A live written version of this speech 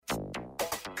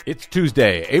It's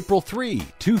Tuesday, April 3,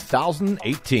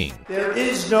 2018. There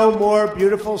is no more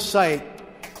beautiful sight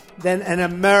than an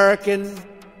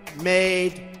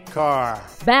American-made car.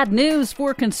 Bad news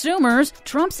for consumers.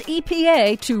 Trump's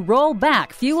EPA to roll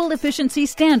back fuel efficiency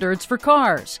standards for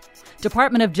cars.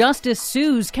 Department of Justice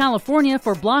sues California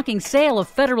for blocking sale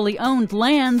of federally owned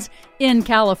lands in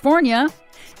California.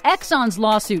 Exxon's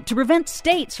lawsuit to prevent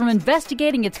states from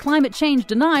investigating its climate change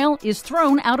denial is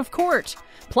thrown out of court.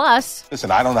 Plus,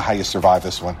 listen, I don't know how you survive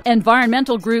this one.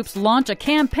 Environmental groups launch a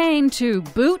campaign to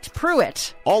boot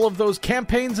Pruitt. All of those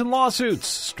campaigns and lawsuits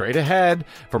straight ahead.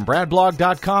 From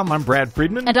BradBlog.com, I'm Brad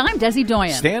Friedman. And I'm Desi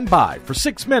Doyen. Stand by for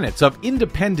 6 minutes of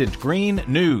independent green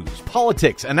news,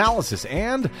 politics, analysis,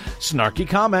 and snarky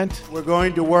comment. We're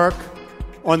going to work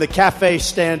on the CAFE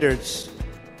standards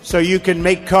so you can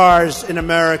make cars in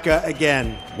America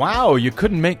again. Wow, you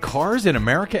couldn't make cars in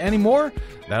America anymore?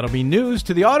 That'll be news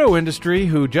to the auto industry,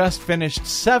 who just finished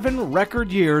 7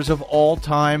 record years of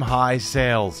all-time high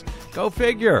sales. Go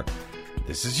figure.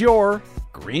 This is your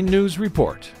Green News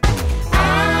Report.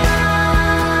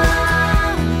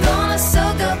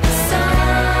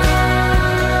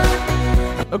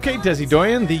 Okay, Desi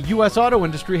Doyen, the U.S. auto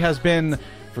industry has been,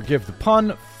 forgive the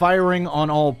pun, firing on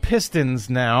all pistons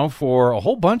now for a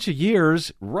whole bunch of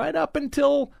years, right up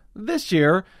until this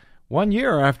year. 1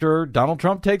 year after Donald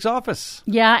Trump takes office.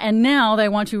 Yeah, and now they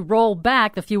want to roll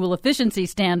back the fuel efficiency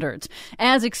standards.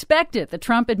 As expected, the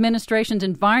Trump administration's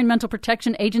Environmental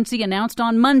Protection Agency announced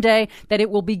on Monday that it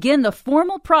will begin the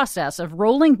formal process of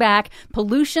rolling back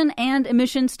pollution and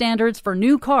emission standards for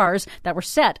new cars that were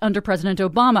set under President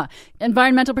Obama.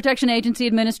 Environmental Protection Agency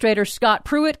Administrator Scott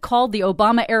Pruitt called the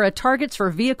Obama-era targets for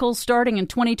vehicles starting in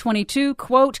 2022,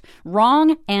 quote,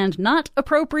 wrong and not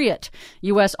appropriate.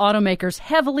 U.S. automakers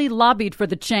heavily lobbied for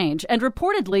the change and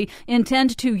reportedly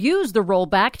intend to use the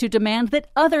rollback to demand that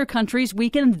other countries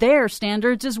weaken their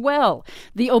standards as well.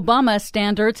 The Obama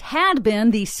standards had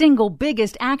been the single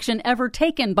biggest action ever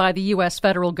taken by the U.S.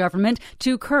 federal government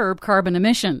to curb carbon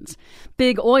emissions.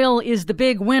 Big oil is the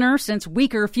big winner, since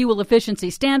weaker fuel efficiency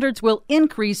standards will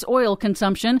increase oil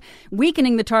consumption.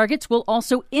 Weakening the targets will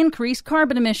also increase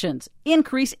carbon emissions,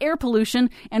 increase air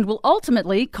pollution, and will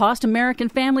ultimately cost American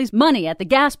families money at the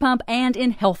gas pump and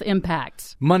in health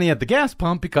impacts. Money at the gas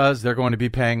pump because they're going to be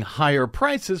paying higher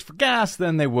prices for gas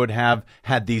than they would have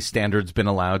had these standards been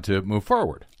allowed to move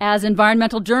forward. As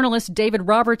environmental journalist David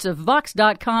Roberts of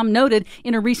Vox.com noted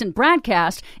in a recent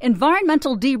broadcast,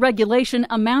 environmental deregulation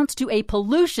amounts to a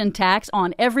pollution tax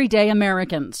on everyday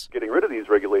Americans. Getting rid of these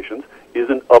regulations is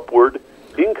an upward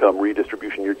income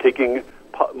redistribution. You're taking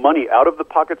money out of the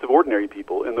pockets of ordinary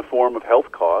people in the form of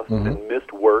health costs and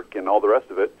missed work and all the rest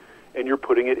of it, and you're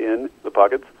putting it in the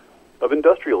pockets of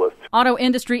industrialists. Auto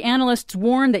industry analysts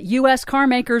warn that U.S. car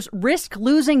makers risk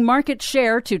losing market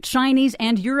share to Chinese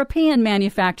and European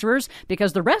manufacturers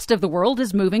because the rest of the world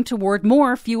is moving toward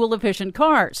more fuel-efficient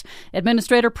cars.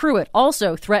 Administrator Pruitt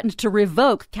also threatened to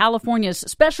revoke California's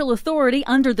special authority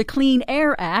under the Clean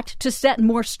Air Act to set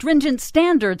more stringent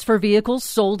standards for vehicles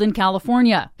sold in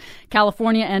California.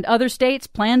 California and other states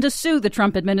plan to sue the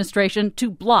Trump administration to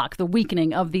block the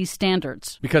weakening of these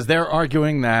standards. Because they're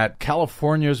arguing that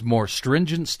California's more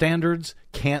stringent standards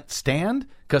can't stand?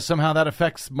 Because somehow that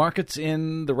affects markets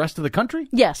in the rest of the country?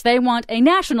 Yes, they want a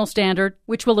national standard,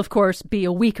 which will, of course, be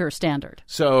a weaker standard.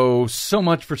 So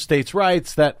much for states'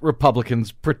 rights that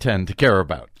Republicans pretend to care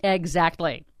about.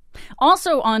 Exactly.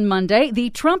 Also on Monday, the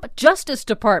Trump Justice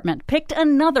Department picked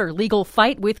another legal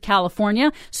fight with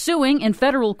California, suing in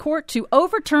federal court to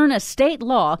overturn a state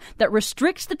law that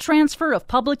restricts the transfer of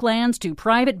public lands to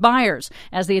private buyers,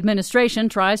 as the administration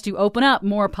tries to open up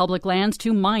more public lands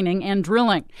to mining and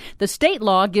drilling. The state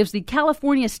law gives the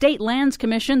California State Lands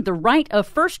Commission the right of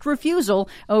first refusal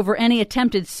over any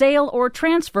attempted sale or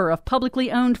transfer of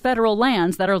publicly owned federal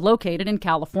lands that are located in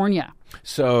California.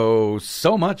 So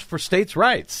much for states'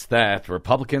 rights that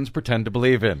Republicans pretend to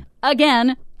believe in.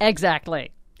 Again,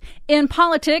 exactly. In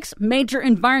politics, major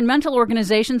environmental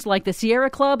organizations like the Sierra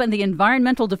Club and the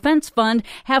Environmental Defense Fund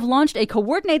have launched a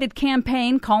coordinated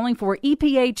campaign calling for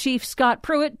EPA Chief Scott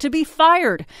Pruitt to be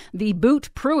fired. The Boot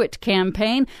Pruitt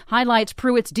campaign highlights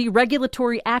Pruitt's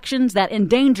deregulatory actions that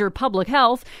endanger public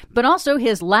health, but also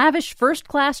his lavish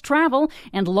first-class travel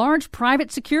and large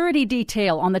private security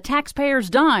detail on the taxpayer's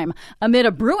dime, amid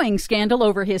a brewing scandal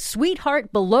over his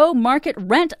sweetheart below-market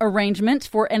rent arrangement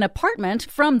for an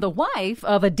apartment from the wife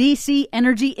of a D.C.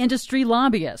 energy industry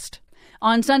lobbyist.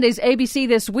 On Sunday's ABC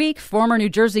This Week, former New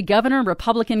Jersey Governor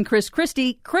Republican Chris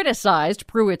Christie criticized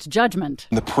Pruitt's judgment.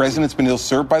 The president's been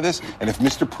ill-served by this, and if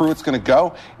Mr. Pruitt's going to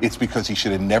go, it's because he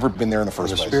should have never been there in the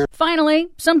first place. Finally,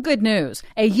 some good news.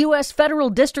 A U.S. federal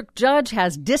district judge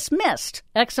has dismissed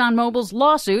ExxonMobil's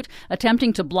lawsuit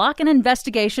attempting to block an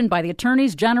investigation by the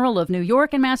attorneys general of New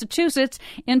York and Massachusetts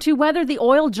into whether the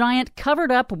oil giant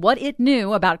covered up what it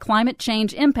knew about climate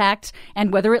change impacts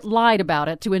and whether it lied about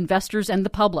it to investors and the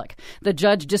public. The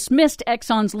judge dismissed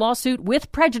Exxon's lawsuit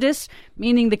with prejudice,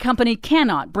 meaning the company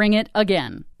cannot bring it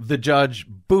again. The judge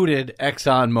booted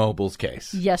ExxonMobil's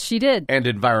case. Yes, she did. And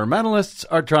environmentalists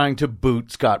are trying to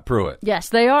boot Scott Pruitt. Yes,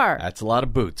 they are. That's a lot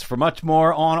of boots. For much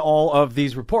more on all of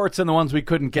these reports and the ones we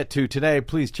couldn't get to today,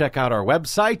 please check out our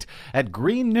website at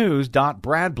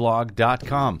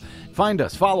greennews.bradblog.com. Find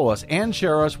us, follow us, and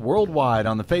share us worldwide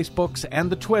on the Facebooks and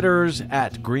the Twitters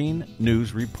at Green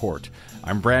News Report.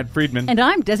 I'm Brad Friedman. And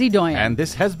I'm Desi Doyen. And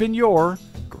this has been your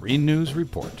Green News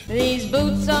Report. These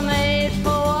boots are made for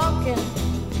walking,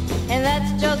 and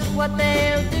that's just what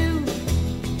they'll do.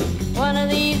 One of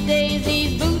these days,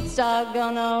 these boots are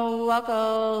gonna walk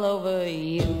all over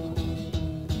you.